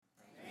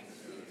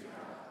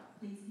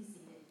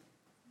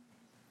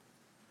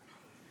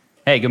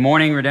Hey, good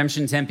morning,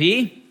 Redemption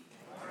Tempe.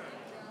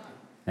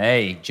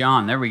 Hey,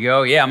 John, there we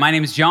go. Yeah, my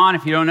name is John.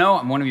 If you don't know,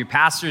 I'm one of your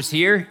pastors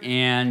here,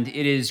 and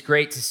it is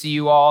great to see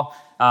you all.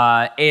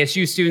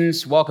 ASU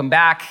students, welcome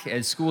back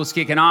as school's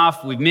kicking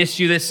off. We've missed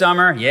you this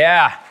summer.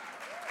 Yeah.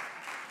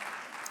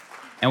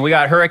 And we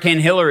got Hurricane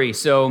Hillary,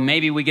 so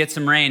maybe we get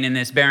some rain in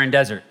this barren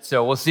desert.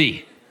 So we'll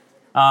see.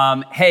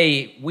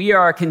 Hey, we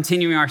are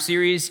continuing our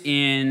series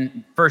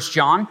in 1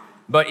 John.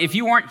 But if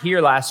you weren't here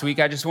last week,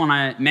 I just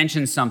want to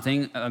mention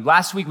something.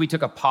 Last week, we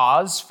took a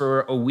pause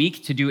for a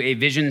week to do a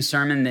vision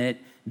sermon that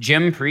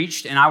Jim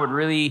preached, and I would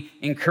really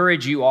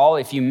encourage you all,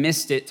 if you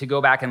missed it, to go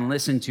back and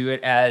listen to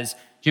it as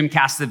Jim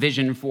cast the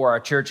vision for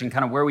our church and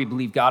kind of where we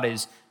believe God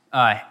is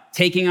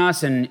taking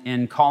us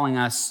and calling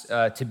us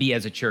to be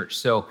as a church.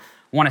 So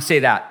I want to say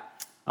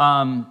that.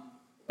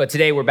 But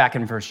today, we're back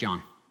in 1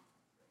 John.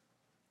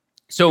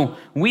 So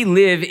we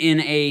live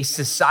in a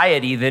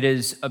society that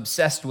is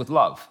obsessed with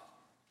love.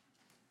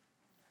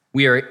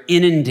 We are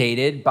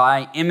inundated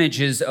by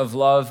images of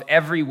love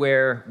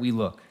everywhere we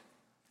look.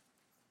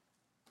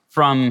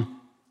 From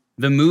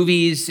the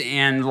movies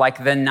and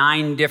like the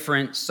 9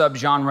 different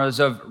subgenres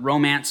of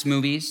romance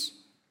movies,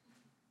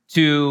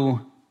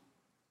 to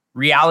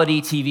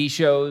reality TV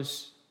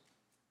shows,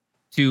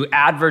 to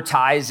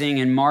advertising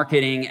and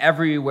marketing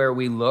everywhere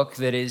we look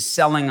that is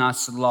selling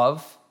us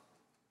love.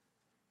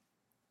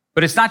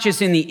 But it's not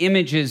just in the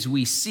images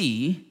we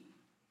see,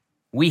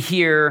 we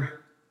hear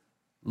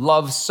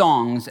love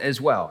songs as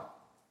well.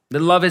 The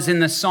love is in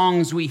the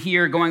songs we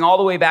hear going all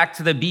the way back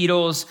to the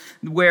Beatles,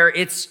 where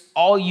it's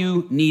all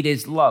you need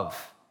is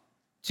love,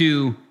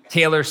 to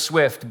Taylor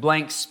Swift,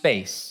 Blank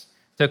Space,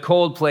 to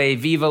Coldplay,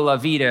 Viva La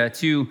Vida,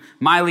 to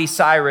Miley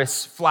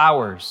Cyrus,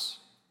 Flowers.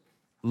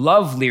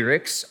 Love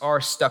lyrics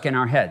are stuck in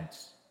our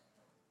heads.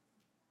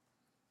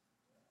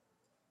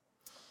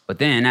 But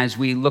then as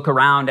we look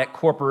around at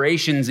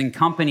corporations and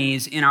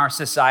companies in our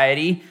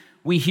society,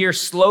 we hear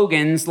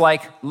slogans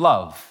like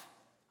love.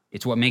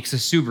 It's what makes a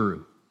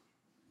Subaru.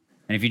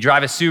 And if you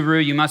drive a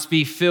Subaru, you must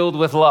be filled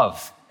with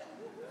love.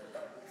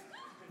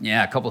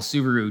 Yeah, a couple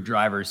Subaru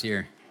drivers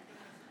here.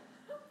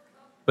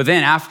 But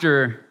then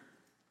after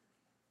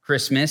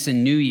Christmas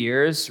and New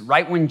Year's,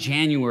 right when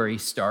January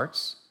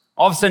starts,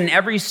 all of a sudden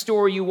every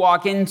store you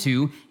walk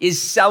into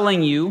is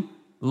selling you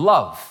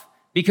love.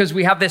 Because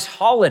we have this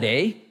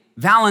holiday,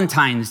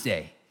 Valentine's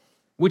Day,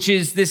 which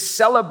is this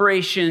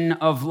celebration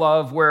of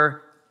love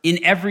where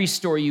in every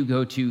store you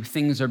go to,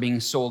 things are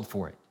being sold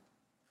for it.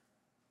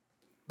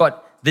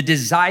 But the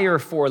desire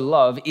for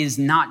love is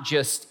not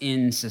just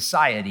in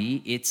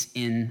society, it's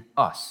in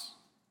us.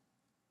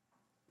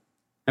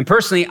 And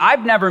personally,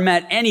 I've never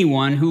met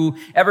anyone who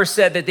ever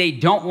said that they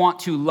don't want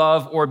to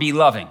love or be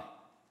loving.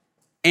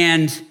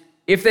 And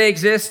if they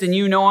exist and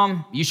you know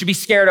them, you should be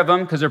scared of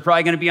them because they're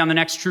probably going to be on the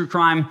next true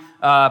crime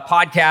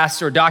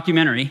podcast or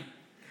documentary.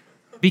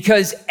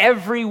 Because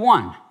every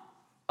one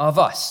of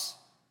us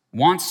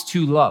wants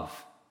to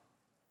love.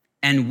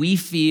 And we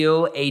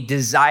feel a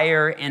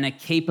desire and a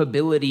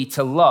capability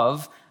to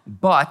love,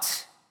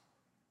 but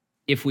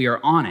if we are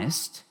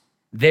honest,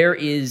 there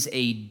is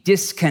a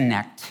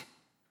disconnect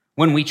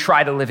when we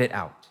try to live it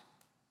out.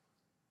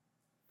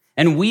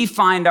 And we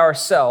find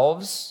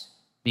ourselves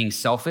being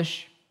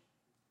selfish,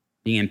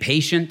 being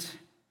impatient,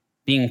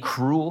 being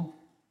cruel.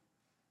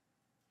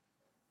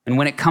 And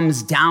when it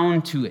comes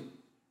down to it,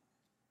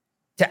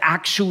 to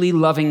actually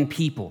loving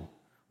people,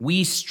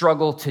 we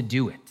struggle to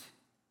do it.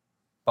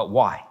 But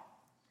why?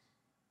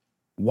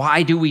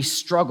 Why do we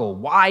struggle?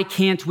 Why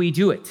can't we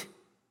do it?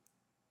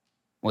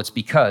 Well, it's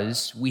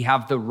because we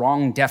have the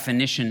wrong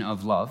definition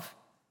of love,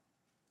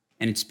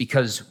 and it's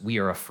because we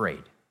are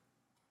afraid.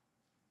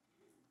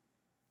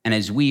 And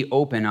as we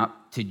open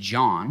up to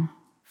John,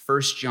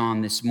 1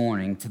 John this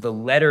morning, to the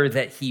letter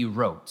that he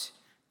wrote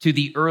to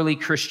the early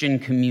Christian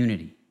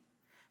community,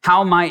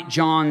 how might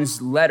John's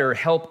letter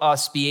help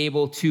us be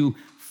able to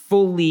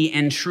fully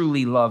and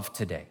truly love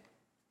today?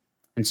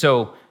 And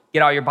so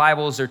get out your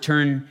Bibles or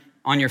turn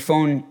on your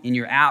phone in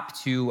your app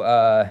to,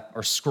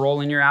 or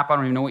scroll in your app. I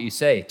don't even know what you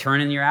say. Turn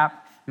in your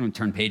app. You don't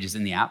turn pages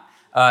in the app.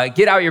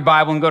 Get out your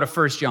Bible and go to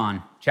 1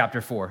 John chapter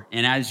 4.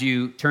 And as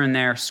you turn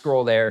there,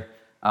 scroll there,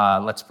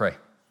 let's pray.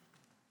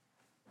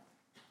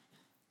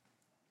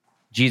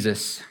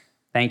 Jesus,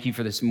 thank you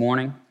for this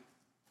morning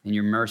and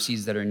your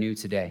mercies that are new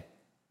today.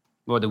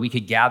 Lord, that we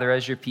could gather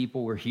as your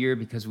people. We're here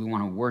because we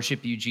want to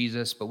worship you,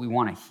 Jesus, but we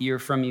want to hear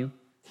from you,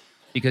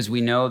 because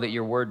we know that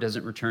your word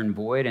doesn't return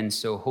void. And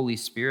so, Holy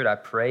Spirit, I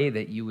pray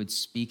that you would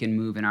speak and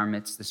move in our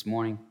midst this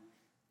morning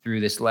through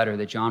this letter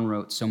that John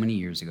wrote so many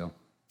years ago.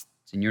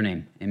 It's in your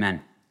name,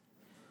 amen.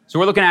 So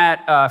we're looking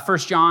at 1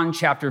 John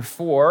chapter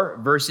 4,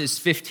 verses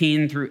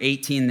 15 through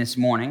 18 this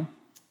morning.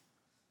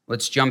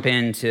 Let's jump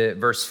into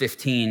verse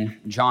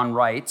 15. John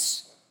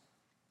writes,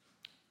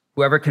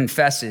 "Whoever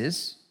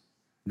confesses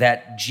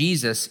that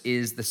Jesus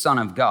is the Son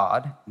of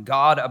God,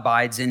 God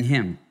abides in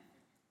him,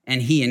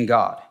 and he in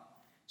God.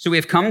 So we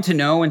have come to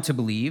know and to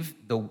believe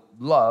the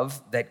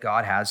love that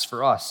God has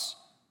for us.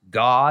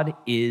 God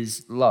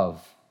is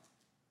love.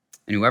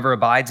 And whoever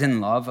abides in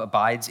love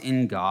abides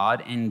in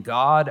God, and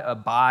God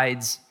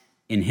abides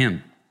in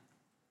him.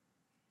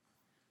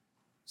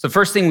 So the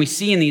first thing we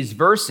see in these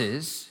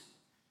verses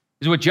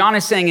is what John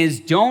is saying is,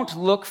 don't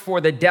look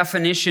for the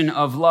definition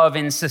of love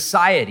in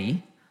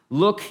society.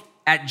 Look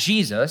at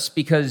Jesus,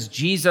 because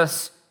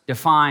Jesus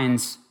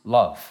defines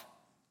love.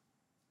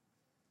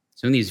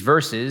 So in these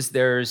verses,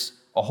 there's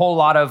a whole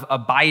lot of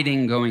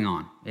abiding going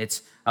on.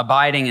 It's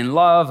abiding in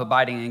love,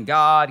 abiding in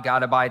God.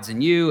 God abides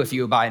in you if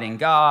you abide in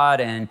God.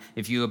 And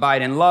if you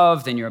abide in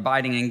love, then you're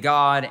abiding in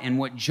God. And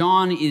what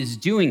John is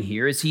doing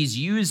here is he's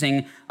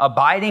using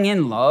abiding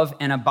in love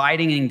and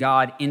abiding in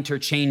God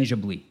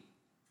interchangeably.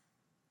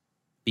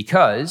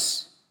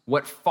 Because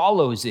what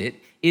follows it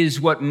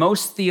is what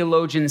most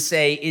theologians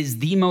say is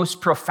the most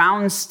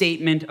profound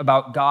statement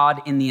about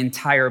God in the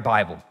entire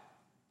Bible.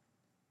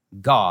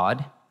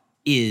 God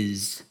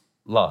is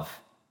love.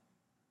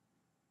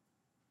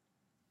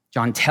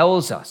 John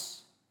tells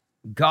us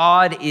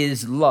God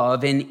is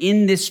love, and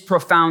in this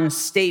profound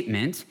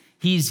statement,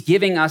 he's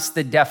giving us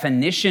the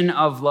definition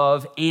of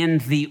love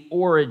and the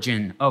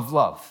origin of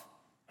love,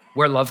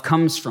 where love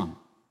comes from.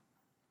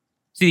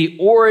 See, the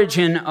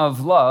origin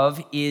of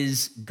love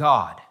is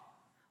God.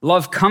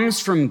 Love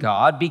comes from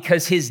God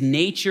because his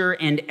nature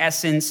and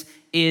essence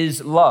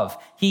is love.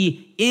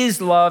 He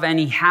is love, and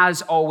he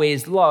has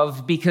always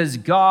loved because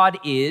God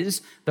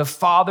is the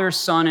Father,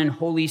 Son, and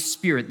Holy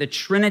Spirit. The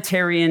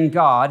Trinitarian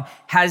God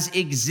has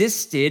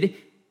existed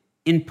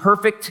in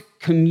perfect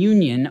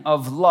communion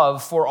of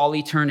love for all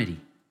eternity.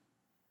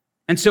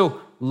 And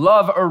so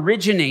love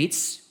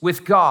originates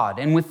with God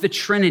and with the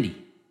Trinity.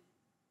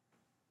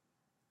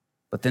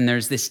 But then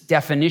there's this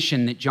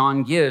definition that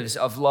John gives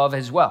of love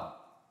as well.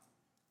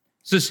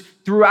 So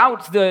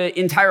throughout the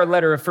entire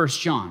letter of 1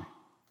 John,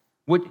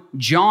 what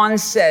John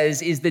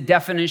says is the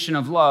definition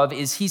of love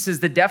is he says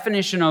the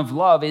definition of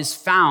love is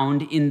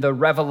found in the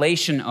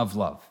revelation of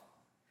love.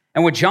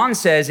 And what John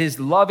says is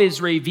love is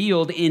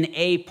revealed in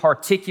a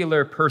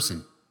particular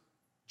person,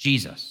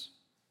 Jesus.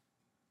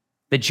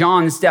 That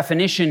John's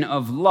definition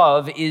of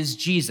love is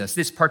Jesus,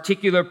 this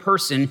particular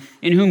person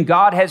in whom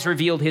God has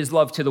revealed his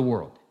love to the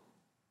world.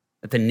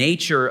 That the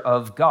nature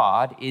of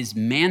God is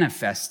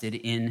manifested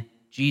in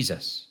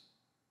Jesus,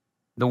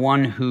 the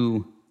one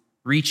who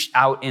reached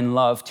out in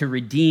love to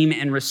redeem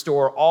and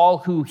restore all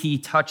who he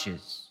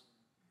touches.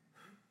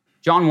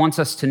 John wants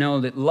us to know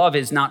that love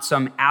is not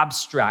some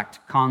abstract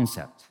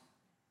concept.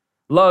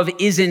 Love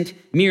isn't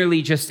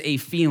merely just a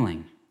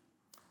feeling.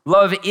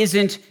 Love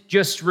isn't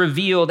just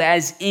revealed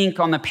as ink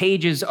on the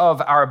pages of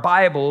our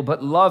Bible,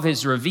 but love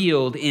is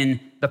revealed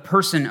in the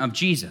person of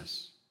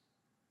Jesus.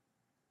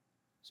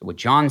 So what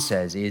John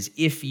says is,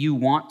 if you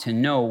want to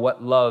know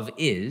what love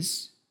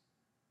is,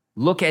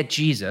 look at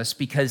Jesus,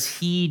 because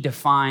he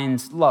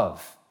defines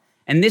love.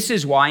 And this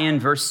is why in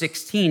verse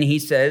 16 he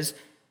says,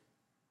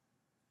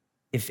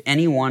 if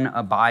anyone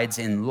abides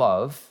in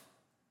love,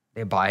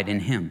 they abide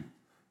in him.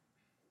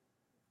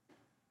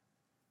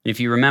 If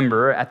you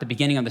remember, at the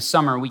beginning of the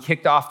summer, we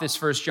kicked off this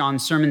 1 John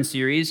sermon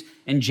series,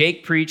 and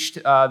Jake preached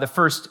the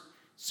first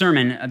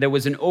sermon. There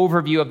was an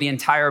overview of the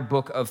entire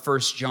book of 1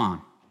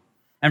 John.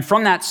 And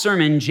from that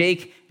sermon,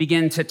 Jake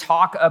began to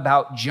talk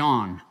about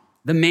John,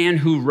 the man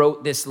who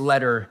wrote this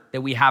letter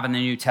that we have in the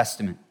New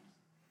Testament.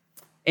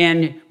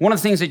 And one of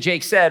the things that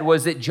Jake said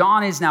was that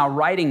John is now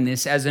writing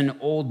this as an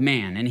old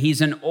man, and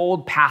he's an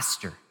old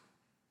pastor.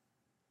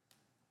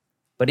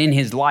 But in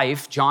his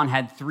life, John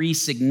had 3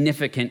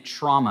 significant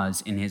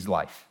traumas in his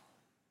life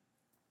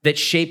that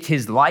shaped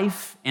his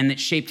life and that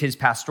shaped his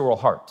pastoral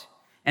heart.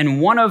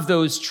 And one of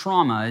those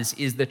traumas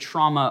is the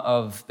trauma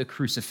of the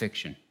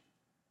crucifixion.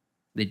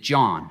 That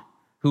John,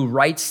 who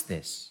writes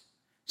this,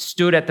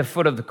 stood at the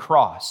foot of the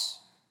cross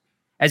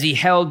as he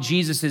held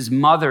Jesus'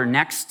 mother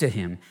next to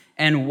him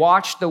and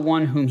watched the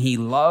one whom he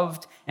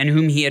loved and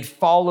whom he had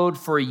followed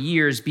for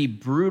years be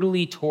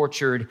brutally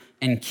tortured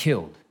and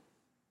killed.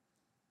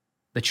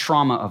 The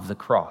trauma of the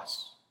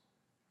cross.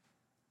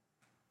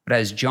 But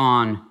as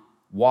John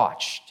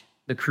watched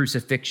the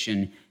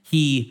crucifixion,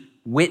 he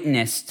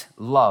witnessed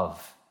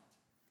love.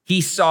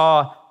 He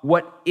saw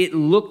what it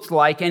looked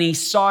like, and he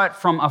saw it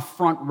from a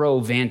front row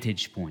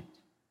vantage point.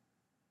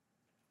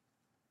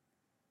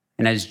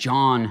 And as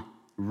John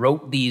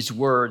wrote these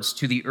words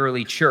to the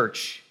early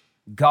church,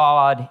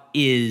 God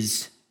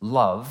is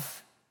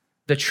love,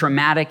 the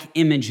traumatic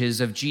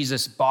images of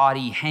Jesus'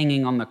 body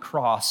hanging on the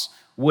cross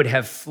would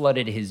have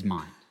flooded his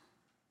mind.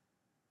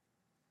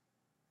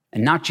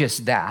 And not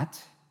just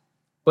that,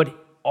 but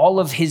all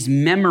of his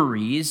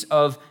memories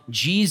of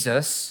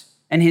Jesus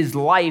and his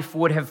life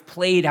would have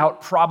played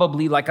out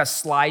probably like a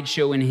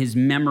slideshow in his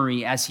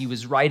memory as he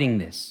was writing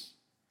this.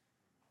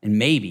 And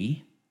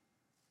maybe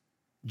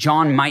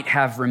John might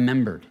have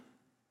remembered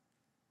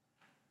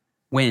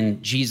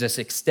when Jesus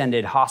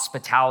extended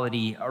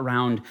hospitality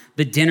around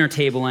the dinner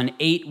table and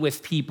ate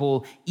with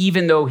people,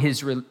 even though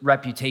his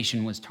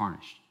reputation was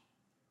tarnished.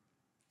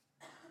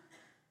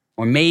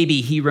 Or maybe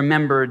he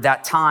remembered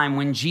that time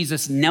when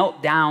Jesus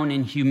knelt down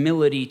in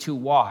humility to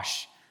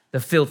wash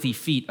the filthy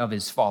feet of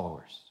his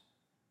followers.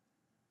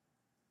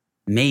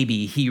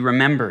 Maybe he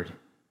remembered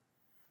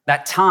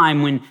that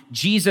time when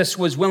Jesus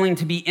was willing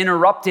to be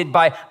interrupted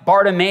by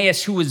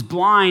Bartimaeus, who was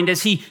blind,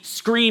 as he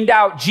screamed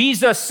out,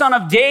 "Jesus, Son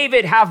of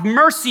David, have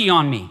mercy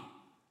on me."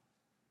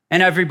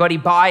 And everybody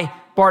by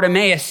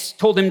Bartimaeus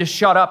told him to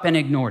shut up and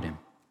ignored him.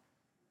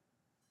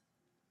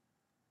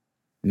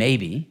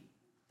 Maybe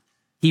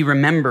he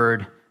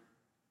remembered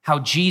how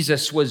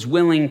Jesus was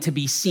willing to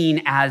be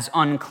seen as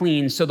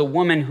unclean so the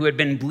woman who had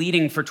been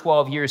bleeding for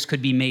 12 years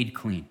could be made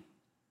clean.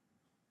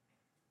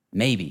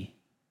 Maybe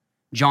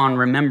John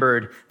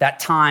remembered that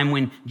time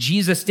when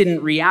Jesus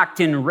didn't react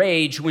in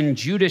rage when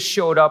Judas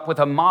showed up with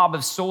a mob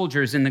of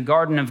soldiers in the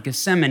Garden of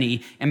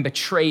Gethsemane and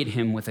betrayed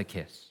him with a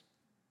kiss.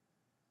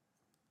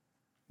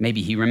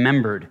 Maybe he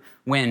remembered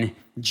when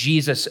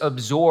Jesus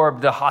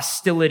absorbed the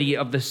hostility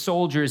of the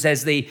soldiers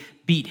as they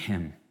beat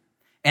him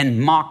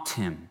and mocked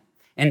him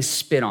and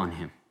spit on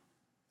him.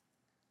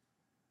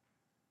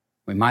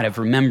 We might have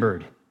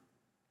remembered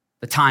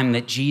the time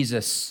that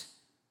Jesus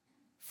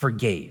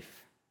forgave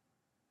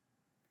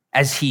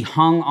as he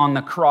hung on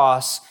the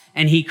cross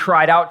and he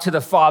cried out to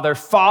the Father,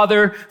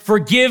 "Father,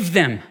 forgive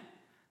them.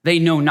 They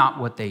know not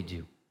what they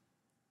do."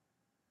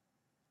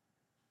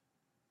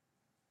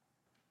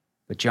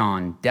 But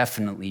John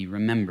definitely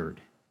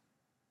remembered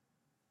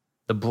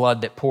the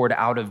blood that poured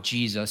out of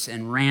Jesus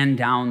and ran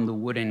down the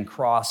wooden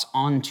cross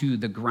onto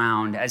the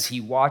ground as he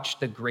watched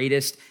the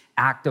greatest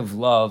act of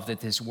love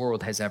that this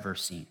world has ever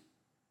seen.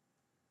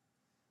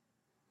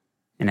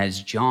 And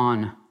as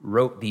John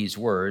wrote these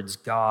words,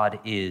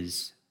 God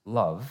is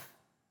love,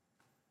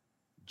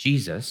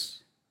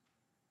 Jesus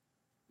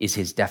is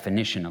his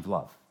definition of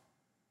love.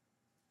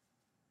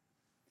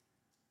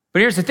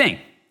 But here's the thing.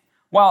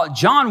 While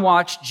John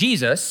watched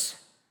Jesus,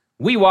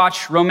 we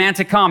watch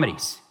romantic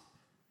comedies.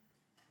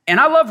 And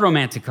I love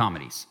romantic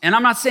comedies. And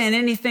I'm not saying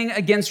anything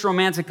against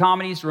romantic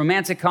comedies.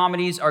 Romantic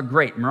comedies are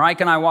great. Mariah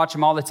and I watch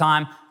them all the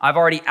time. I've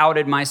already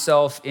outed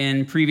myself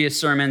in previous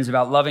sermons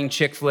about loving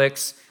chick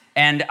flicks.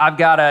 And I've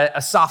got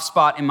a soft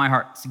spot in my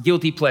heart. It's a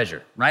guilty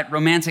pleasure, right?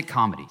 Romantic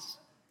comedies.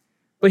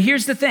 But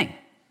here's the thing.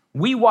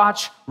 We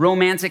watch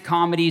romantic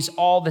comedies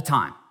all the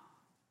time.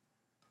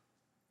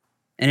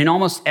 And in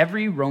almost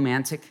every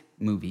romantic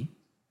movie,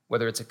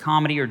 whether it's a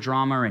comedy or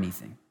drama or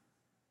anything,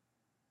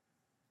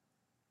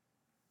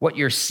 what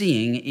you're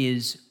seeing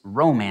is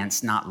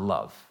romance, not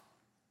love.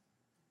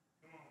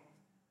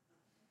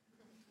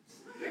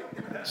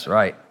 That's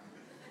right.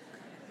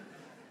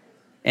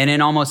 And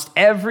in almost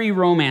every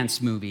romance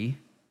movie,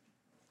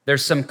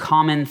 there's some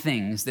common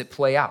things that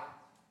play out.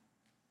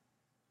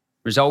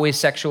 There's always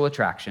sexual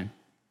attraction.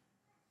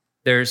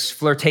 There's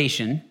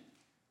flirtation.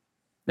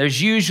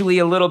 There's usually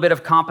a little bit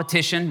of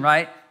competition,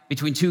 right?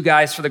 Between two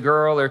guys for the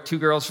girl or two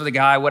girls for the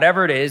guy,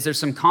 whatever it is, there's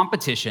some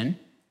competition.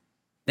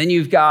 Then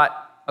you've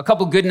got a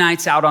couple good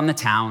nights out on the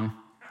town.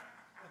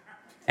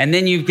 And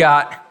then you've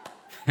got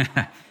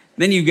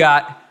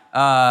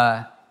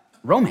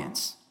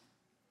romance.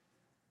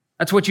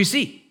 That's what you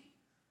see.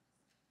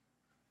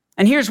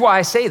 And here's why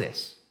I say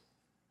this.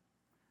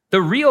 The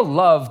real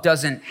love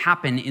doesn't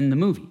happen in the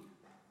movie.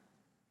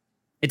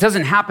 It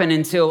doesn't happen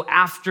until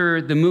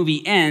after the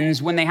movie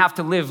ends, when they have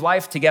to live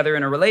life together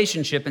in a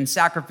relationship and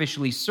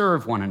sacrificially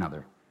serve one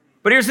another.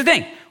 But here's the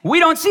thing. We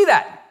don't see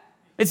that.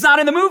 It's not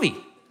in the movie.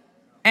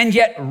 And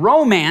yet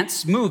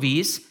romance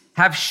movies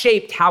have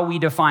shaped how we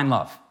define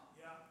love.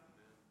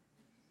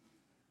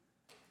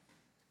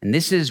 And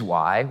this is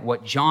why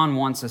what John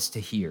wants us to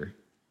hear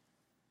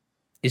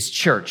is,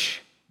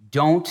 church,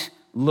 don't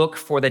look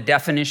for the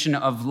definition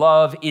of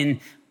love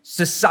in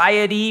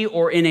society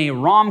or in a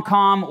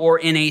rom-com or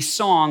in a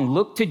song.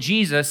 Look to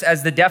Jesus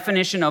as the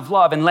definition of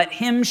love and let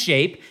him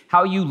shape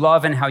how you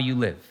love and how you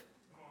live.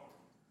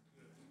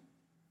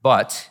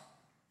 But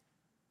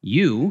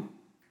you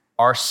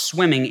are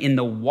swimming in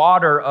the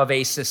water of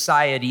a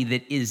society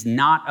that is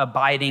not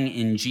abiding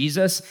in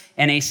Jesus,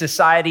 and a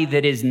society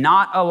that is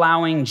not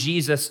allowing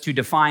Jesus to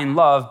define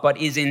love, but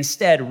is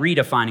instead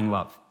redefining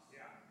love.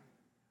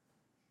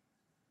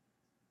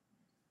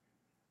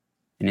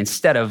 And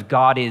instead of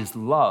God is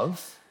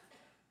love,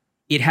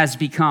 it has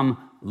become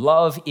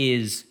love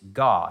is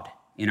God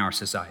in our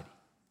society.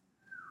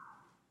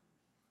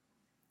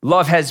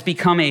 Love has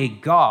become a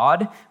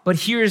God, but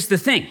here's the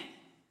thing.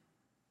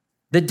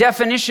 The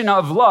definition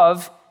of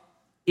love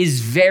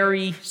is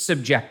very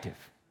subjective.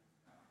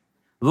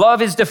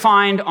 Love is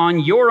defined on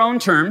your own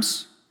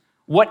terms,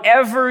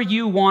 whatever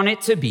you want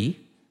it to be,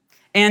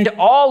 and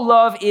all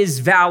love is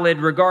valid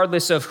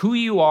regardless of who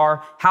you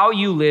are, how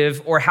you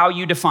live, or how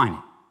you define it.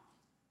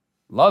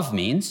 Love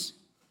means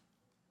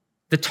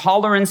the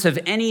tolerance of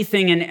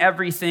anything and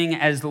everything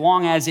as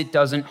long as it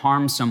doesn't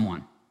harm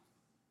someone.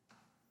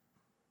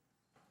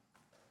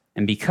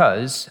 And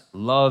because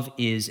love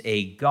is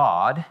a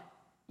God,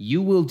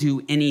 you will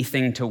do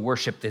anything to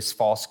worship this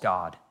false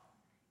god,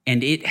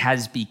 and it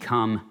has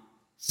become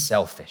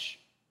selfish.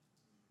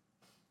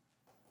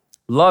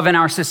 Love in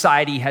our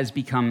society has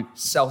become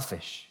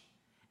selfish,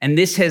 and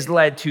this has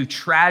led to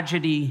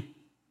tragedy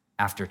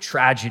after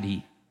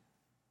tragedy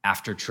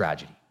after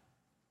tragedy.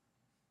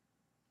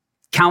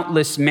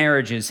 Countless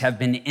marriages have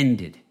been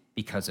ended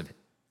because of it.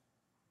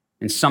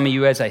 And some of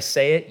you, as I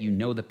say it, you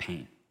know the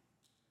pain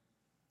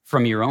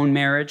from your own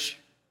marriage,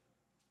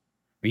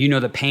 or you know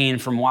the pain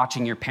from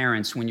watching your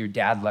parents when your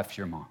dad left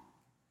your mom.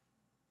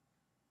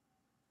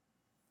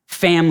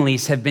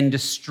 Families have been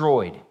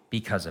destroyed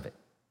because of it.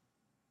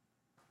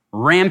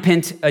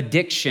 Rampant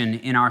addiction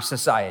in our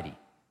society,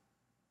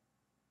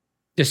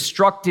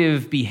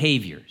 destructive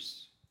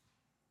behaviors,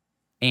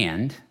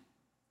 and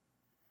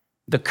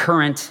the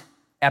current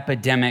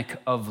epidemic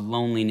of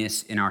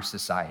loneliness in our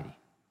society.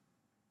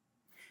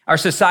 Our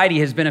society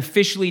has been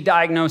officially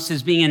diagnosed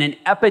as being in an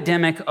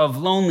epidemic of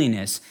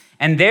loneliness.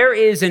 And there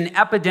is an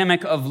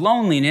epidemic of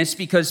loneliness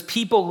because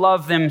people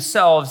love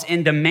themselves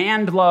and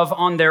demand love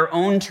on their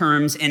own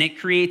terms, and it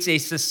creates a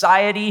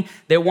society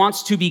that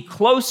wants to be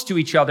close to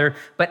each other,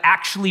 but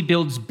actually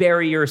builds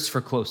barriers for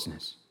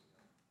closeness.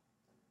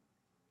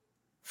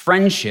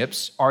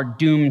 Friendships are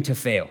doomed to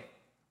fail.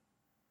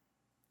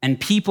 And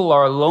people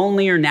are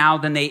lonelier now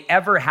than they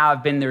ever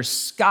have been. There's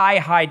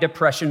sky-high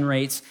depression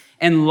rates,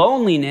 and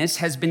loneliness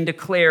has been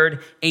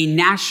declared a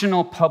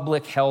national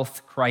public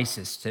health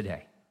crisis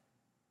today.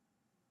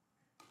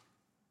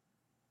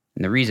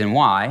 And the reason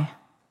why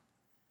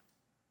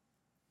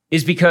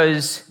is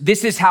because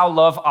this is how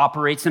love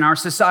operates in our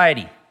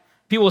society.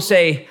 People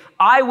say,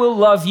 I will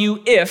love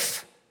you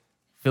if,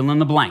 fill in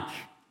the blank.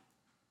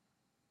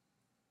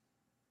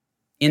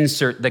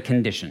 Insert the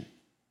condition.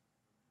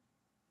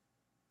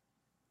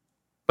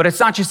 But it's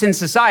not just in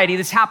society.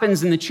 This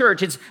happens in the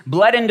church. It's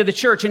bled into the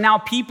church. And now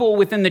people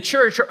within the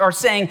church are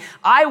saying,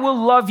 I will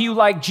love you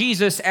like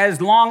Jesus as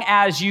long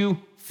as you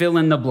fill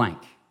in the blank.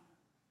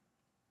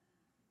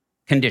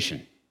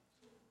 Condition.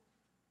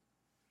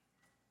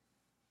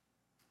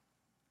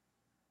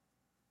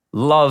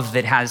 Love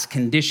that has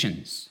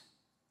conditions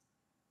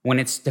when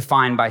it's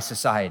defined by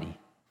society.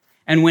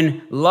 And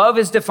when love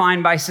is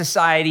defined by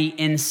society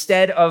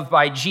instead of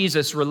by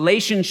Jesus,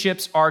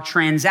 relationships are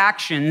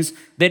transactions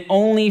that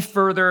only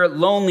further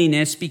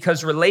loneliness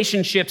because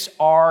relationships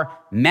are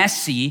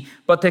messy,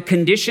 but the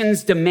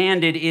conditions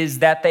demanded is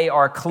that they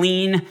are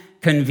clean,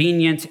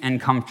 convenient,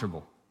 and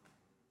comfortable.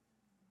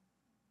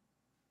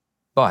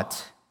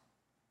 But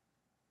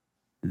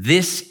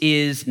this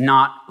is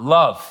not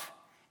love.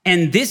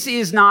 And this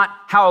is not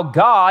how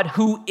God,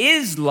 who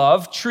is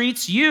love,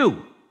 treats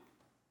you.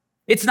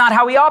 It's not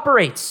how he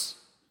operates.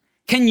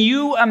 Can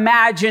you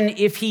imagine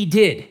if he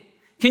did?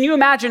 Can you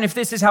imagine if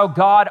this is how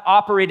God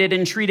operated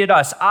and treated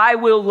us? I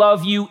will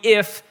love you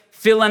if,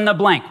 fill in the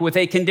blank with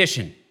a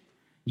condition.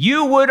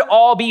 You would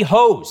all be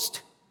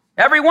hosed.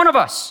 Every one of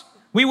us.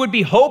 We would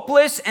be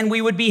hopeless and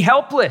we would be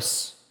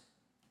helpless.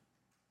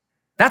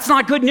 That's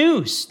not good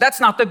news. That's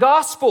not the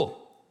gospel.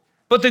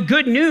 But the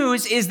good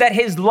news is that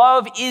his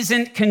love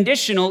isn't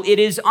conditional, it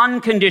is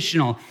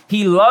unconditional.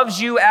 He loves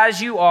you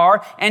as you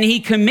are, and he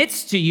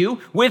commits to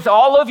you with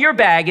all of your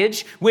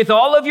baggage, with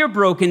all of your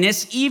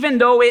brokenness, even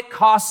though it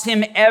costs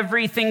him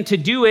everything to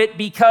do it,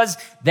 because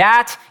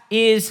that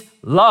is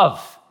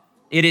love.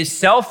 It is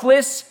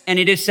selfless and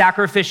it is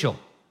sacrificial.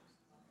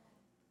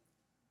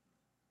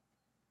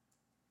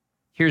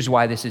 Here's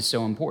why this is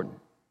so important.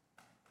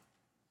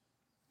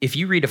 If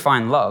you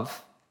redefine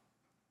love,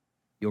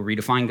 you'll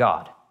redefine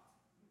God.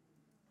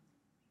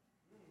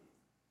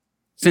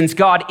 Since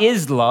God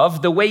is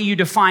love, the way you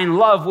define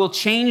love will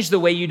change the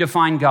way you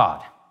define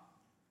God.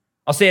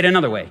 I'll say it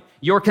another way.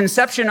 Your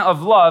conception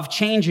of love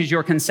changes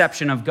your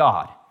conception of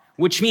God,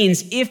 which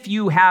means if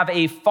you have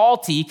a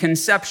faulty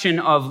conception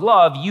of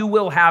love, you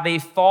will have a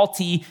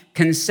faulty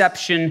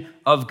conception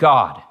of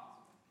God.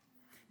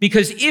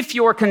 Because if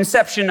your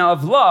conception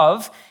of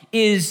love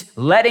is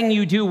letting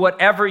you do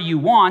whatever you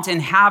want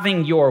and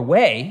having your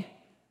way,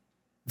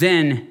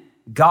 then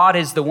God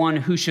is the one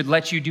who should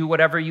let you do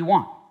whatever you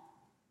want.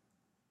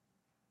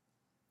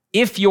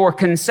 If your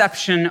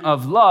conception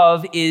of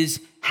love is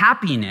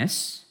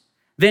happiness,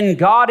 then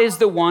God is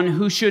the one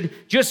who should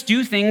just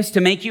do things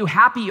to make you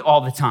happy all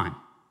the time.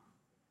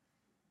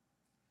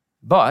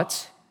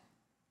 But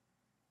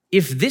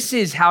if this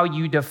is how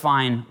you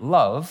define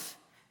love,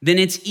 then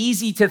it's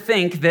easy to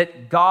think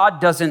that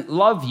God doesn't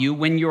love you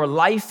when your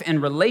life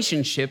and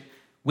relationship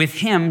with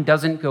him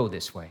doesn't go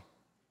this way.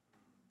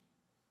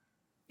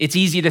 It's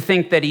easy to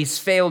think that he's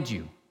failed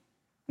you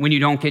when you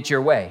don't get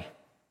your way,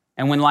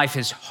 and when life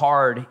is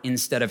hard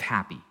instead of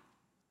happy.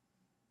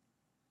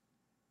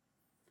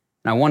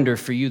 And I wonder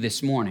for you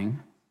this morning,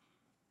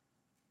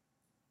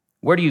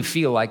 where do you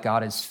feel like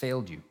God has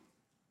failed you?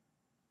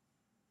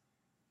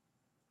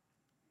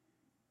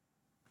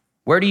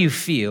 Where do you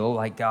feel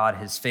like God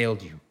has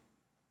failed you?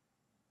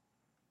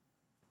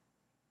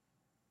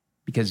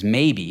 Because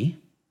maybe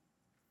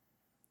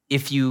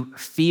if you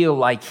feel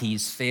like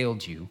he's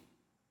failed you,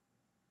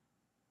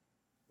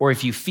 or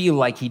if you feel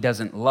like he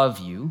doesn't love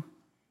you,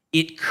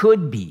 it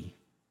could be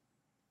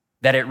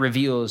that it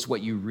reveals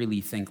what you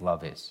really think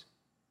love is.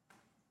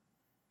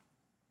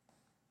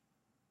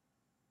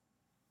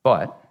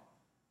 But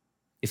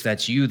if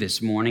that's you this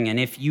morning, and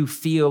if you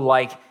feel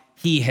like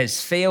he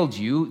has failed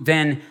you,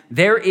 then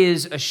there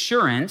is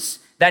assurance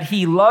that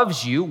he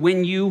loves you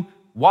when you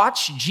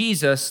watch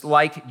Jesus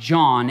like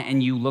John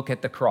and you look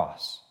at the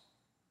cross.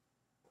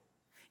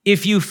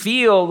 If you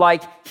feel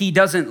like he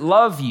doesn't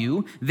love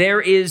you,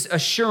 there is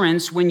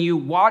assurance when you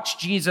watch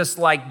Jesus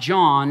like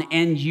John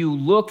and you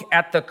look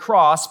at the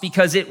cross,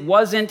 because it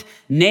wasn't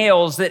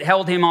nails that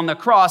held him on the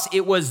cross.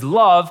 It was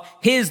love,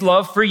 his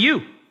love for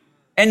you.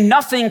 And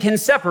nothing can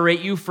separate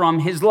you from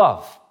his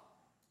love.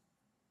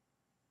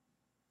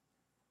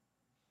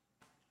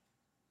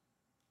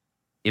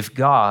 If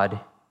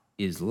God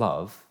is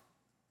love,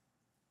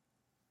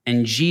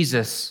 and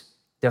Jesus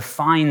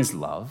defines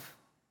love,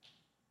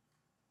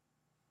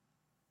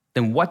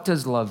 then what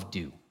does love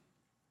do?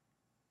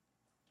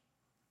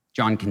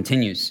 John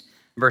continues,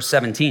 verse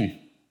 17. It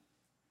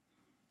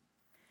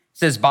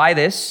says, "By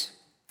this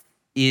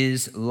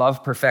is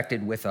love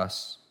perfected with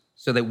us,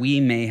 so that we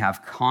may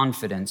have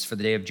confidence for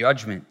the day of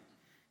judgment.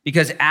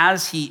 Because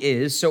as he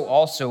is, so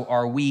also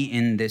are we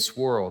in this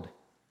world.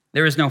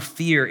 There is no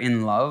fear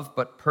in love,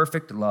 but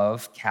perfect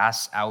love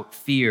casts out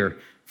fear.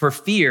 For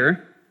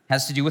fear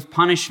has to do with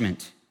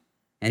punishment,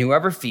 and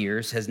whoever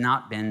fears has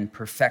not been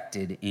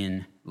perfected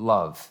in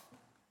love."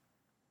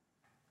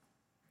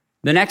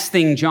 The next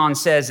thing John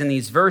says in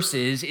these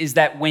verses is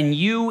that when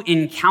you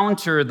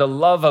encounter the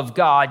love of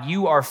God,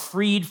 you are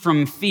freed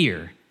from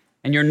fear,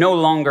 and you're no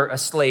longer a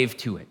slave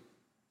to it.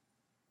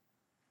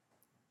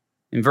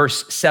 In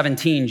verse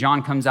 17,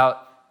 John comes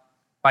out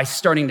by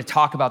starting to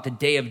talk about the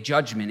day of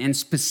judgment, and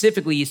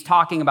specifically, he's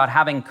talking about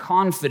having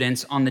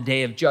confidence on the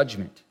day of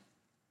judgment.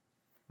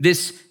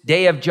 This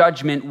day of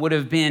judgment would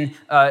have been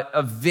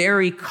a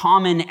very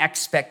common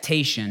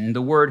expectation.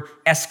 The word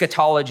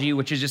eschatology,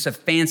 which is just a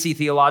fancy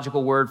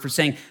theological word for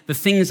saying the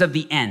things of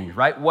the end,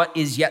 right? What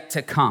is yet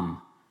to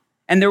come.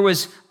 And there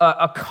was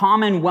a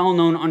common,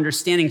 well-known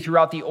understanding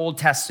throughout the Old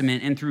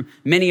Testament and through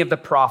many of the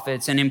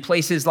prophets and in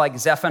places like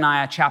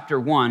Zephaniah chapter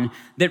 1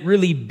 that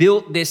really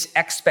built this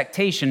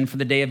expectation for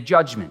the day of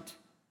judgment.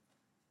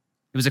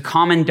 It was a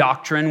common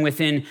doctrine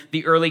within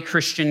the early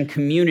Christian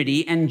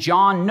community, and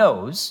John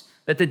knows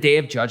that the day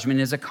of judgment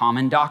is a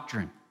common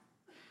doctrine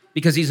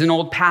because he's an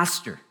old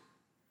pastor.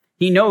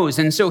 He knows,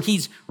 and so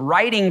he's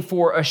writing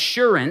for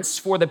assurance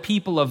for the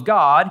people of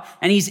God,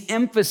 and he's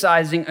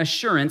emphasizing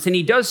assurance, and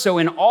he does so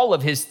in all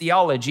of his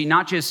theology,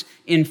 not just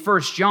in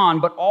 1 John,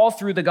 but all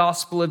through the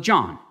Gospel of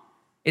John.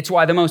 It's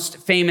why the most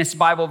famous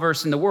Bible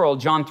verse in the world,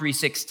 John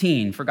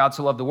 3:16, "For God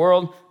so loved the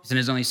world, he sent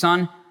his only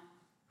Son,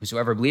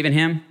 whosoever believe in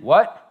him,"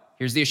 what?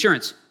 Here's the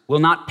assurance, "will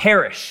not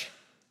perish,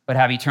 but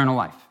have eternal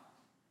life."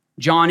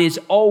 John is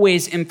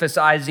always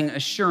emphasizing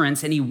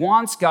assurance, and he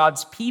wants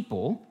God's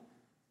people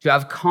to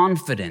have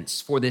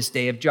confidence for this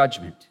day of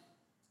judgment.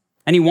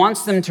 And he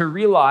wants them to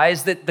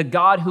realize that the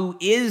God who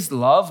is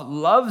love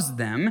loves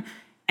them,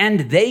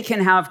 and they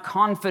can have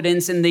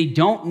confidence and they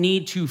don't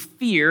need to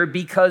fear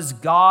because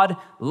God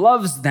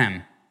loves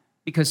them,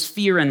 because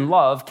fear and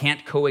love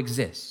can't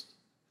coexist.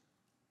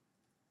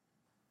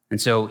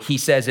 And so he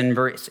says in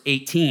verse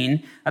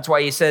 18, that's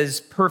why he says,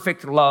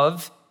 perfect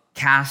love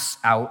casts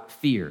out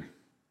fear.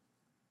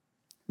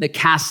 The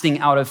casting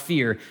out of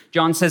fear.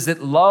 John says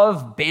that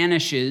love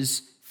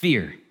banishes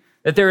fear,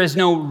 that there is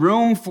no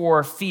room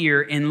for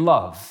fear in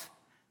love,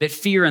 that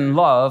fear and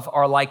love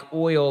are like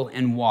oil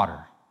and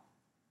water.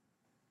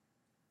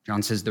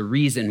 John says the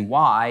reason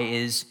why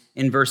is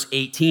in verse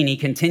 18, he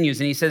continues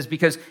and he says,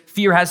 because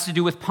fear has to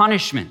do with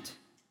punishment.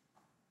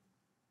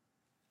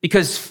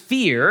 Because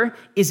fear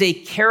is a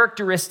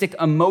characteristic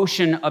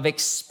emotion of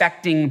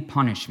expecting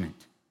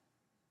punishment.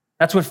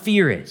 That's what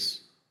fear is.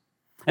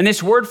 And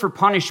this word for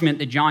punishment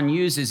that John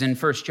uses in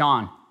 1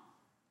 John,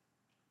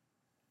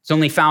 it's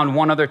only found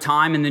one other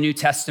time in the New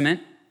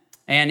Testament,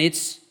 and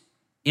it's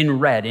in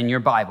red in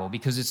your Bible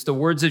because it's the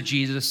words of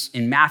Jesus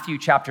in Matthew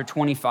chapter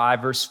 25,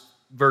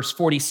 verse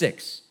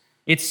 46.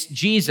 It's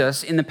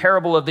Jesus in the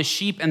parable of the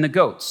sheep and the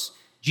goats.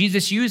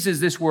 Jesus uses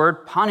this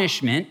word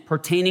punishment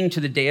pertaining to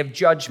the day of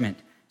judgment,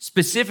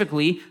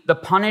 specifically the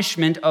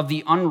punishment of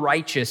the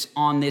unrighteous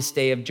on this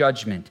day of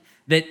judgment.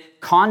 That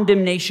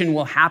condemnation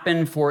will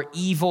happen for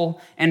evil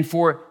and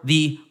for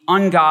the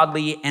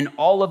ungodly and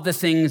all of the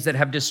things that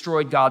have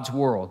destroyed God's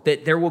world.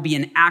 That there will be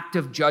an act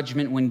of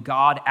judgment when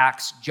God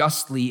acts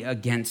justly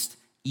against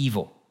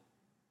evil.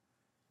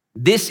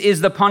 This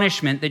is the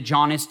punishment that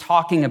John is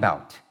talking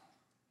about.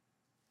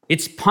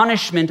 It's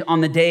punishment on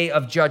the day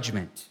of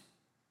judgment.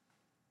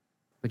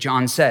 But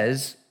John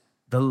says,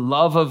 the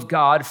love of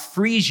God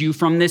frees you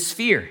from this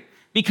fear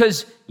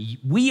because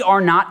we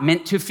are not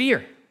meant to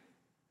fear.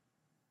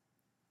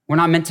 We're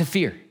not meant to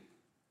fear.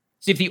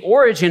 See, if the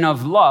origin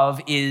of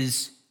love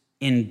is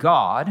in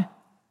God,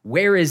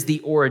 where is the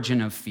origin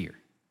of fear?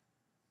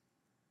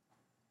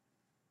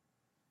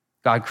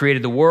 God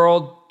created the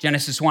world.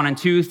 Genesis 1 and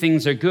 2,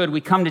 things are good.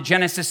 We come to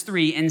Genesis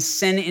 3 and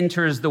sin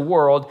enters the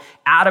world.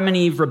 Adam and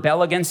Eve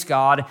rebel against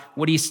God,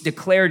 what he's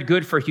declared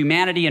good for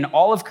humanity and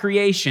all of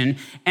creation.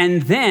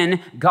 And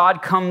then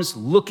God comes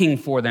looking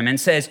for them and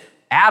says,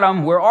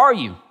 Adam, where are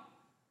you?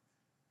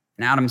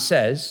 And Adam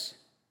says,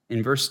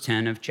 in verse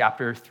 10 of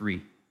chapter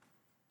 3,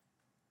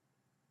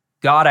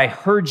 God, I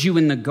heard you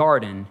in the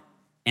garden,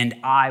 and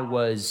I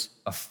was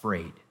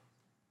afraid.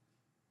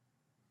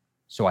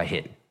 So I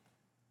hid.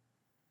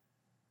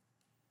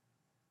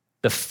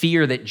 The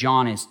fear that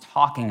John is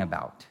talking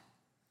about,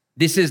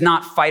 this is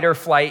not fight or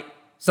flight,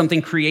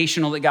 something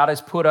creational that God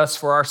has put us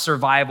for our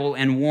survival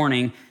and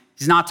warning.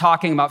 He's not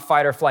talking about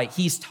fight or flight.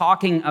 He's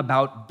talking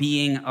about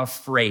being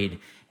afraid.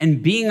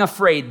 And being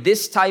afraid,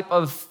 this type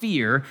of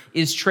fear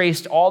is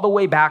traced all the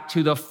way back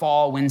to the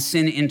fall when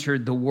sin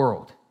entered the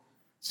world.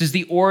 This is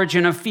the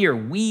origin of fear.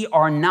 We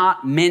are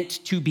not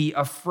meant to be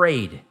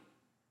afraid.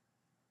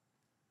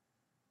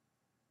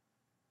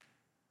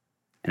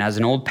 And as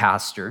an old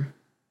pastor,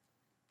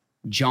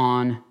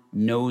 John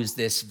knows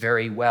this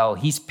very well.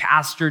 He's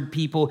pastored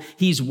people.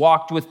 He's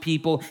walked with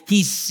people.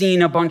 He's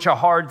seen a bunch of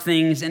hard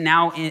things. And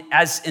now,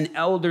 as an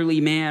elderly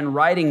man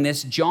writing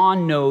this,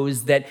 John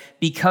knows that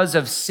because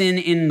of sin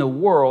in the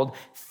world,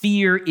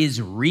 fear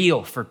is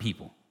real for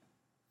people.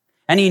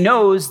 And he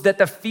knows that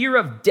the fear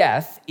of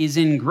death is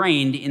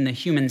ingrained in the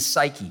human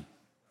psyche.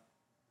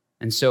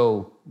 And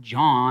so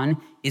John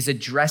is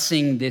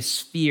addressing this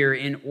fear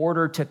in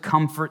order to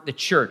comfort the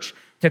church,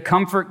 to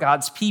comfort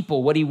God's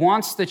people. What he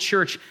wants the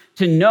church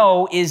to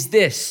know is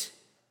this: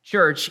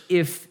 church,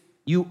 if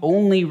you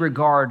only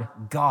regard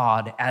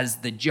God as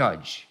the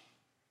judge,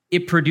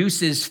 it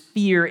produces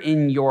fear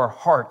in your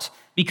heart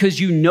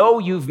because you know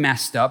you've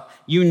messed up,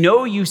 you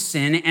know you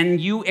sin, and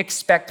you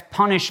expect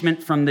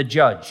punishment from the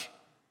judge.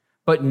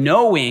 But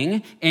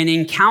knowing and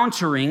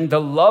encountering the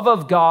love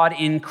of God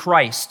in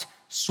Christ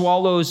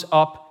swallows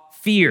up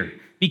fear,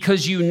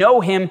 because you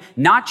know him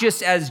not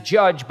just as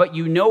judge, but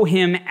you know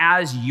him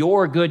as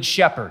your good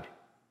shepherd.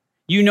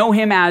 You know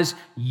him as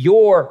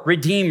your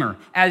redeemer,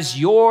 as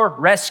your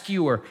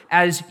rescuer,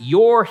 as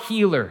your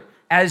healer,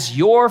 as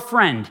your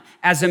friend,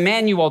 as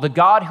Emmanuel, the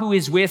God who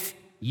is with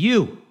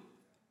you.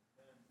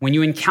 When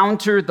you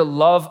encounter the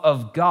love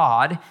of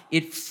God,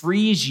 it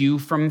frees you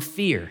from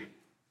fear.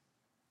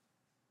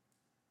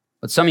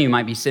 But some of you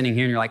might be sitting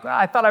here and you're like, well,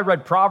 I thought I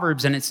read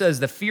Proverbs and it says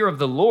the fear of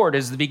the Lord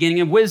is the beginning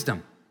of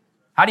wisdom.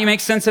 How do you make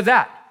sense of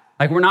that?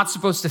 Like, we're not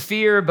supposed to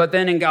fear, but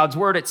then in God's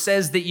word, it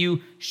says that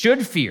you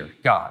should fear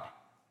God.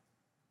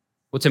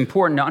 What's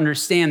important to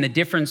understand the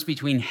difference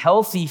between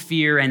healthy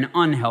fear and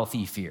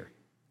unhealthy fear.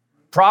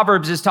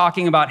 Proverbs is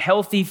talking about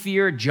healthy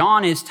fear.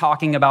 John is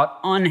talking about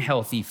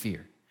unhealthy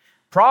fear.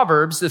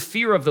 Proverbs, the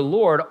fear of the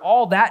Lord,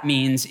 all that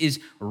means is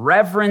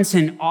reverence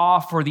and awe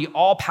for the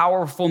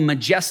all-powerful,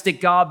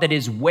 majestic God that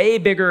is way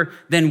bigger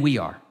than we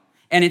are.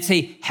 And it's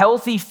a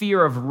healthy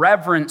fear of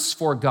reverence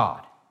for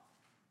God.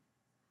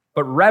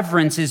 But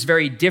reverence is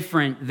very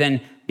different than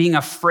being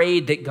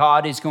afraid that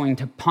God is going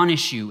to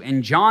punish you.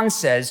 And John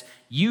says,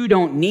 you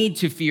don't need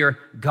to fear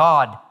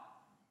God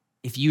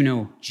if you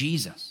know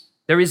Jesus.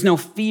 There is no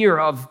fear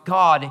of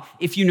God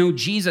if you know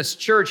Jesus.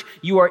 Church,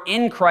 you are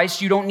in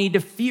Christ. You don't need to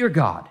fear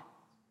God.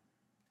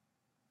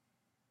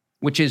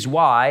 Which is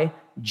why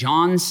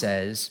John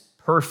says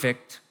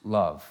perfect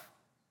love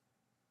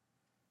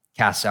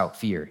casts out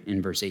fear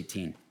in verse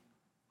 18.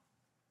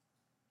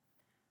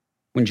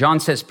 When John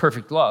says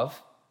perfect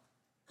love,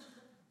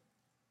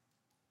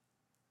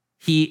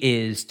 he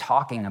is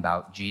talking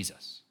about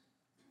Jesus.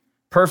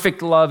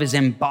 Perfect love is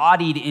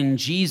embodied in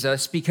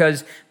Jesus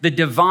because the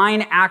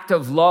divine act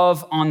of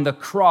love on the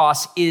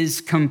cross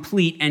is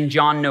complete, and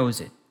John knows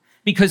it.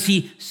 Because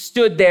he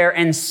stood there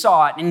and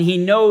saw it, and he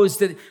knows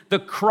that the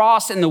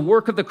cross and the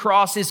work of the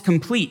cross is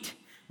complete.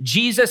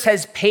 Jesus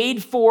has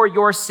paid for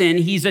your sin.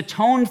 He's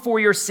atoned for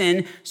your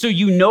sin, so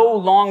you no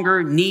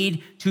longer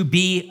need to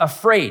be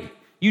afraid.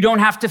 You don't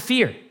have to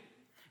fear.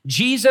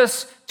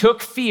 Jesus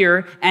took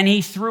fear and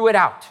he threw it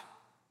out.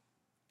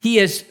 He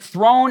has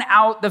thrown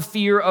out the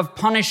fear of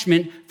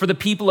punishment for the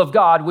people of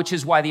God, which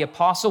is why the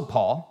Apostle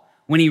Paul,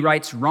 when he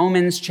writes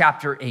Romans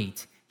chapter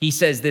 8, he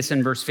says this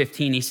in verse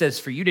 15. He says,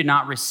 for you did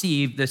not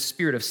receive the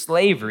spirit of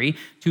slavery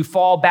to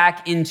fall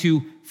back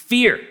into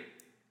fear,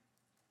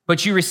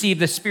 but you received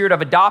the spirit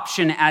of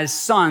adoption as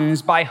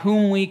sons, by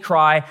whom we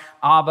cry,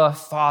 Abba,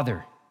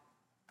 Father.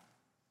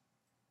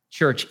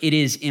 Church, it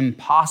is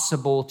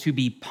impossible to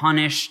be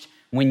punished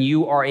when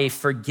you are a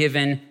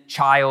forgiven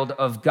child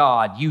of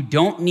God. You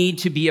don't need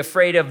to be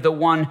afraid of the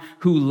one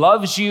who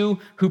loves you,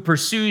 who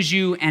pursues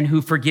you, and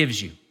who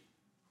forgives you.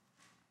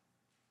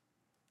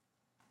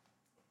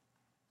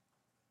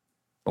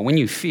 But when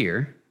you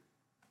fear,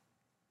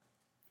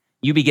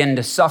 you begin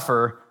to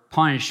suffer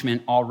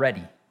punishment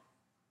already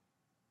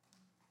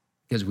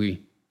because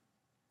we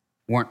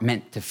weren't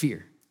meant to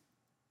fear.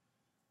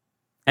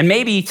 And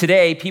maybe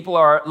today people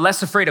are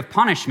less afraid of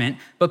punishment,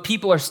 but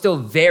people are still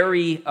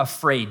very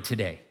afraid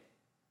today.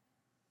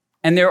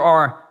 And there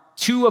are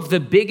two of the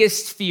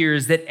biggest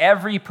fears that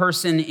every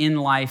person in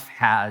life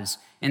has.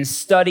 And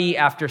study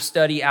after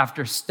study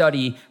after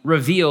study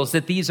reveals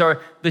that these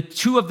are the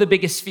two of the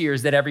biggest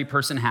fears that every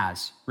person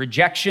has: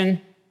 rejection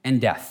and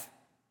death.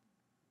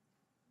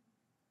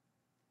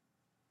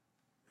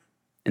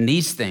 And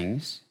these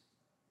things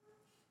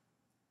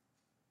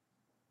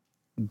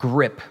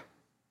grip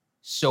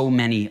so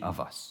many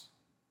of us.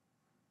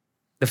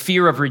 The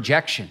fear of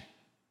rejection.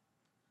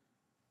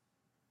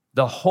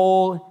 The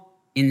whole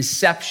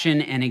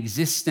inception and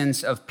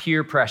existence of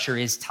peer pressure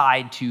is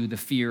tied to the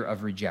fear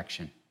of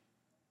rejection.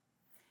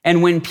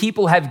 And when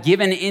people have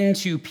given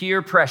into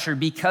peer pressure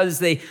because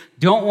they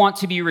don't want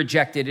to be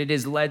rejected, it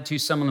has led to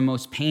some of the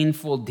most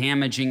painful,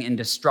 damaging, and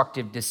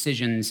destructive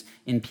decisions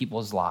in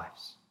people's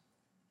lives.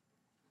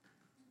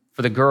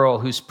 For the girl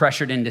who's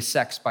pressured into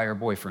sex by her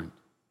boyfriend.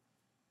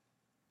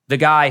 The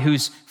guy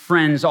whose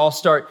friends all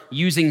start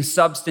using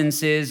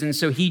substances, and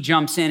so he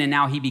jumps in and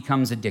now he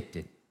becomes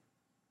addicted.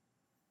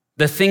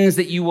 The things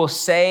that you will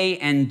say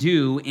and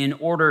do in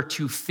order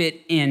to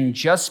fit in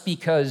just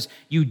because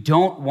you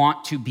don't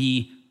want to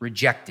be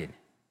rejected.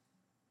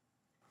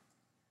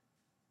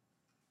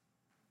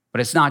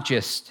 But it's not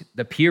just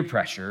the peer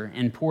pressure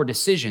and poor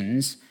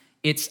decisions,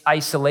 it's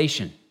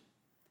isolation.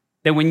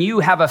 That when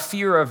you have a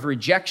fear of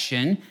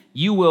rejection,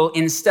 you will,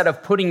 instead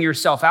of putting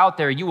yourself out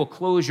there, you will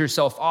close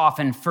yourself off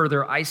and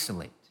further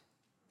isolate.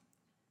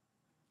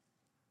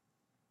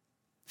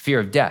 Fear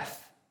of death.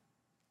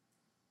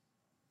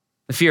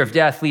 The fear of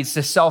death leads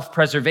to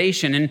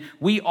self-preservation, and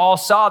we all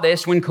saw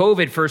this when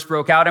COVID first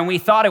broke out, and we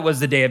thought it was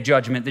the day of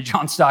judgment that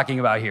John's talking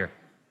about here.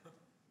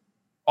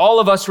 All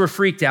of us were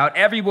freaked out.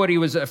 Everybody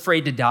was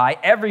afraid to die.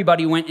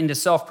 Everybody went into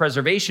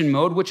self-preservation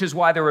mode, which is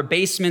why there were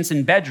basements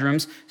and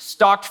bedrooms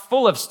stocked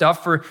full of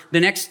stuff for the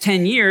next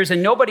 10 years,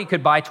 and nobody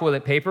could buy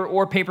toilet paper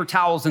or paper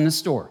towels in the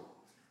store.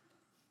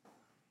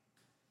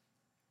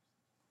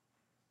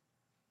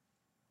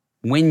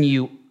 When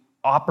you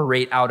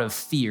operate out of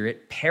fear,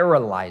 it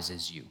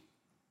paralyzes you.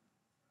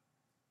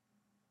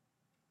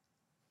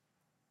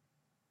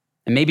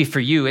 And maybe for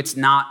you, it's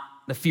not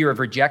the fear of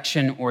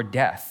rejection or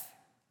death.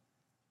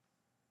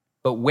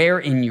 But where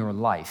in your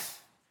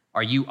life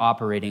are you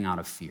operating out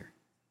of fear?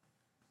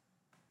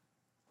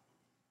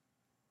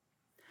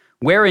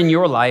 Where in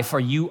your life are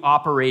you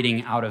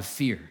operating out of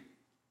fear?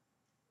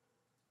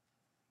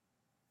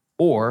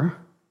 Or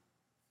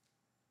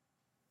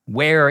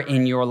where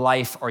in your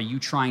life are you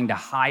trying to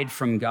hide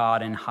from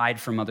God and hide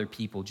from other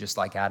people just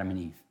like Adam and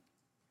Eve?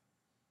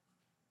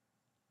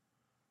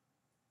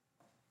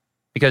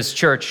 Because,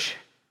 church,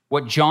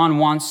 what John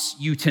wants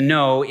you to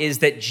know is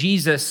that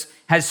Jesus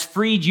has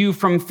freed you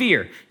from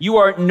fear. You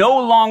are no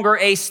longer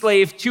a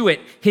slave to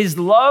it. His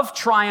love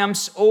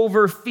triumphs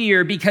over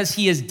fear because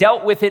he has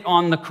dealt with it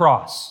on the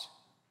cross.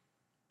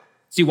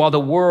 See, while the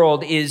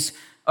world is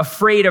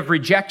afraid of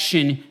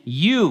rejection,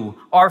 you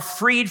are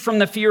freed from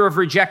the fear of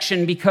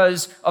rejection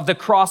because of the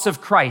cross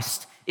of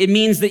Christ. It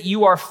means that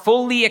you are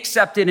fully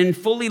accepted and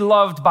fully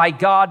loved by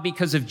God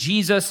because of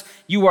Jesus.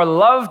 You are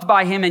loved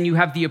by him and you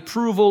have the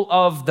approval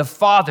of the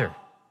Father.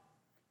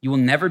 You will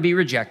never be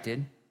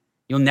rejected.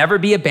 You'll never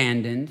be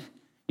abandoned.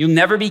 You'll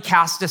never be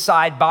cast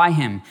aside by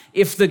him.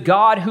 If the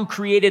God who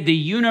created the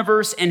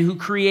universe and who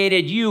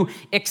created you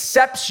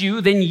accepts you,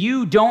 then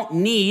you don't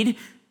need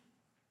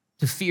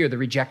to fear the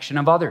rejection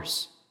of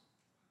others.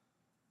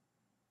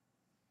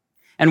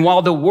 And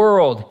while the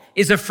world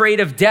is afraid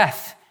of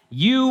death,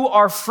 you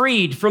are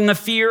freed from the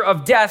fear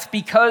of death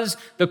because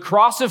the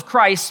cross of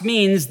Christ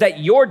means that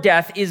your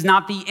death is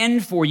not the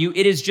end for you.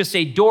 It is just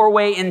a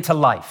doorway into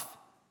life.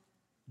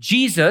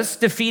 Jesus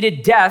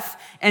defeated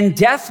death, and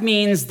death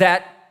means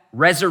that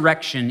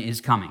resurrection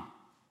is coming.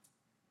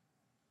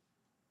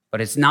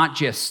 But it's not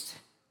just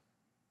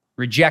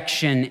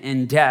rejection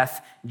and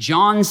death.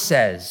 John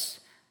says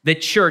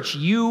that, church,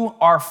 you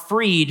are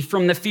freed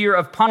from the fear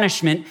of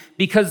punishment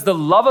because the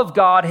love of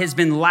God has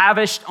been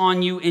lavished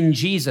on you in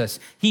Jesus.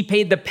 He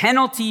paid the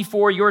penalty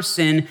for your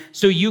sin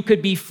so you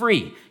could be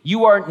free.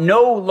 You are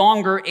no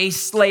longer a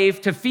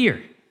slave to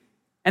fear.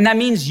 And that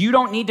means you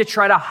don't need to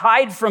try to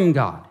hide from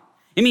God.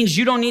 It means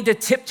you don't need to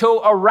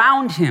tiptoe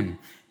around him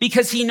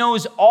because he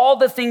knows all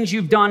the things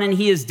you've done and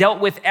he has dealt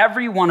with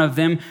every one of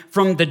them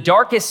from the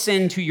darkest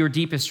sin to your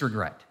deepest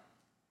regret.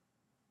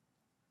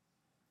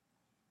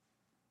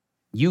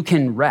 You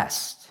can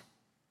rest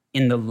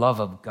in the love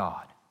of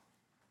God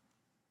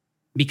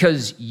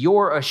because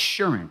your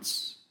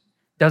assurance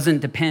doesn't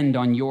depend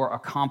on your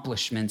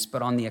accomplishments,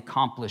 but on the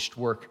accomplished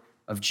work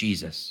of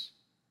Jesus.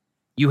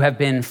 You have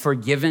been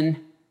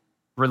forgiven,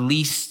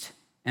 released,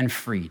 and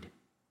freed,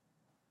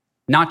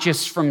 not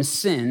just from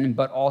sin,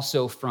 but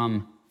also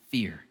from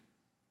fear.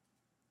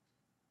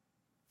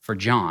 For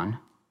John,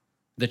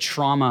 the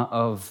trauma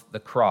of the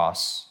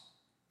cross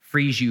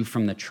frees you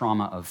from the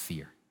trauma of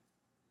fear.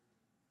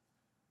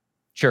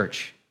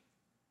 Church,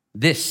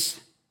 this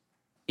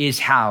is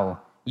how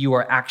you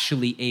are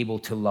actually able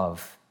to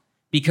love,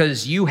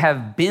 because you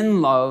have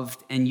been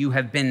loved and you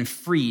have been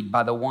freed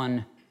by the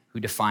one who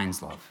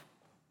defines love.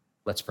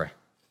 Let's pray.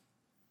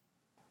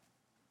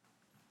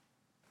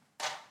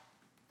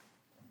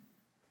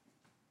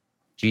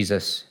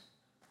 Jesus,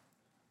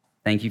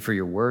 thank you for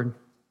your word,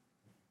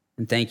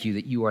 and thank you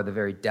that you are the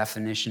very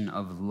definition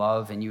of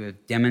love, and you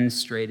have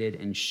demonstrated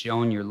and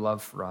shown your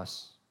love for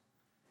us.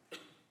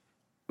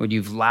 Lord,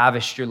 you've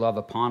lavished your love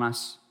upon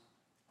us.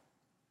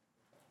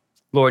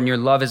 Lord, and your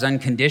love is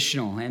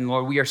unconditional. And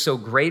Lord, we are so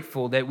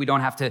grateful that we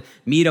don't have to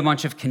meet a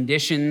bunch of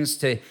conditions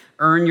to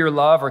earn your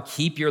love or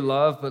keep your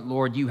love, but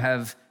Lord, you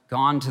have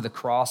gone to the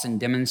cross and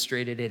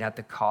demonstrated it at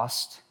the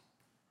cost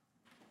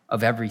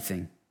of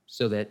everything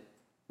so that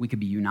we could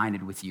be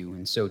united with you.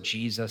 And so,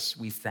 Jesus,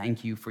 we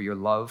thank you for your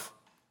love.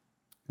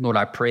 Lord,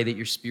 I pray that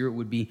your Spirit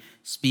would be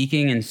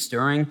speaking and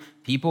stirring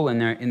people in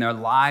their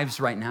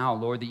lives right now,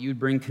 Lord, that you'd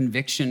bring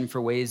conviction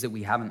for ways that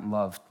we haven't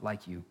loved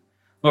like you.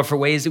 Lord, for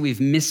ways that we've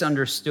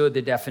misunderstood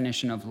the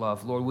definition of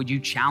love. Lord, would you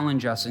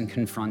challenge us and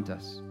confront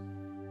us?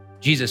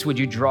 Jesus, would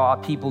you draw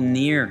people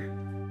near,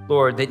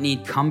 Lord, that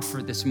need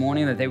comfort this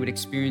morning, that they would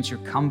experience your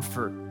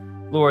comfort.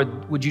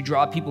 Lord, would you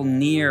draw people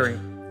near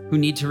who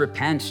need to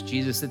repent,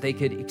 Jesus, that they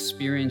could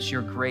experience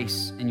your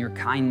grace and your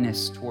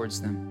kindness towards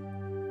them.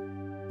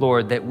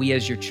 Lord, that we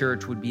as your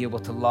church would be able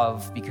to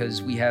love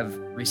because we have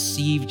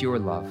received your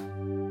love.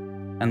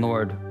 And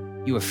Lord,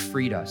 you have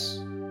freed us,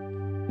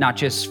 not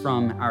just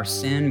from our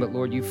sin, but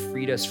Lord, you've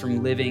freed us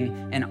from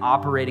living and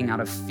operating out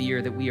of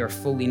fear that we are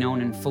fully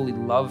known and fully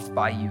loved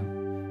by you,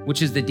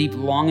 which is the deep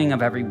longing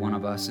of every one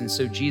of us. And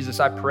so, Jesus,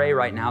 I pray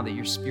right now that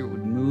your Spirit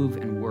would move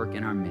and work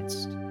in our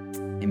midst.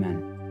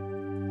 Amen.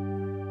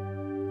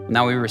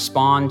 Now we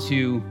respond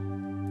to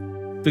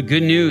the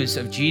good news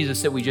of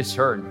Jesus that we just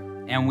heard.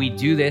 And we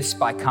do this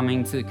by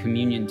coming to the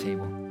communion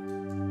table.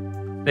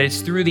 That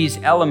it's through these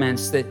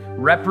elements that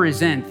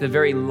represent the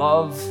very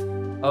love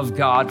of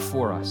God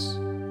for us.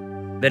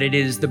 That it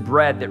is the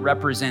bread that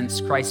represents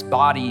Christ's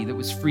body that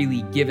was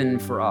freely given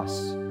for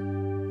us.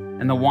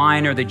 And the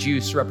wine or the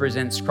juice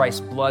represents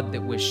Christ's blood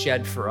that was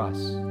shed for us.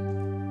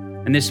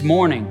 And this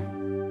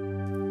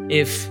morning,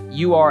 if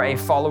you are a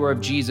follower of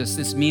Jesus,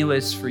 this meal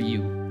is for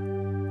you.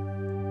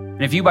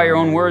 And if you, by your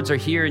own words, are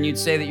here and you'd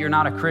say that you're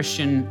not a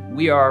Christian,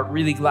 we are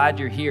really glad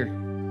you're here.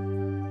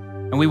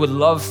 And we would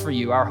love for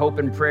you. Our hope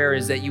and prayer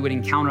is that you would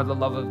encounter the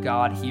love of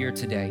God here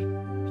today.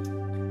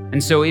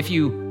 And so if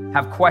you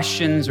have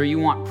questions or you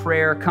want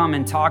prayer, come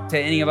and talk to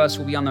any of us.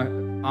 We'll be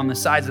on the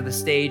sides of the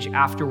stage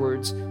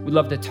afterwards. We'd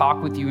love to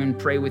talk with you and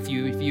pray with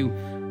you if you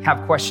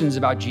have questions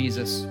about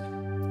Jesus.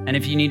 And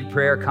if you need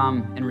prayer,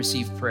 come and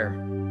receive prayer.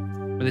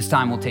 For this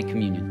time, we'll take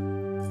communion.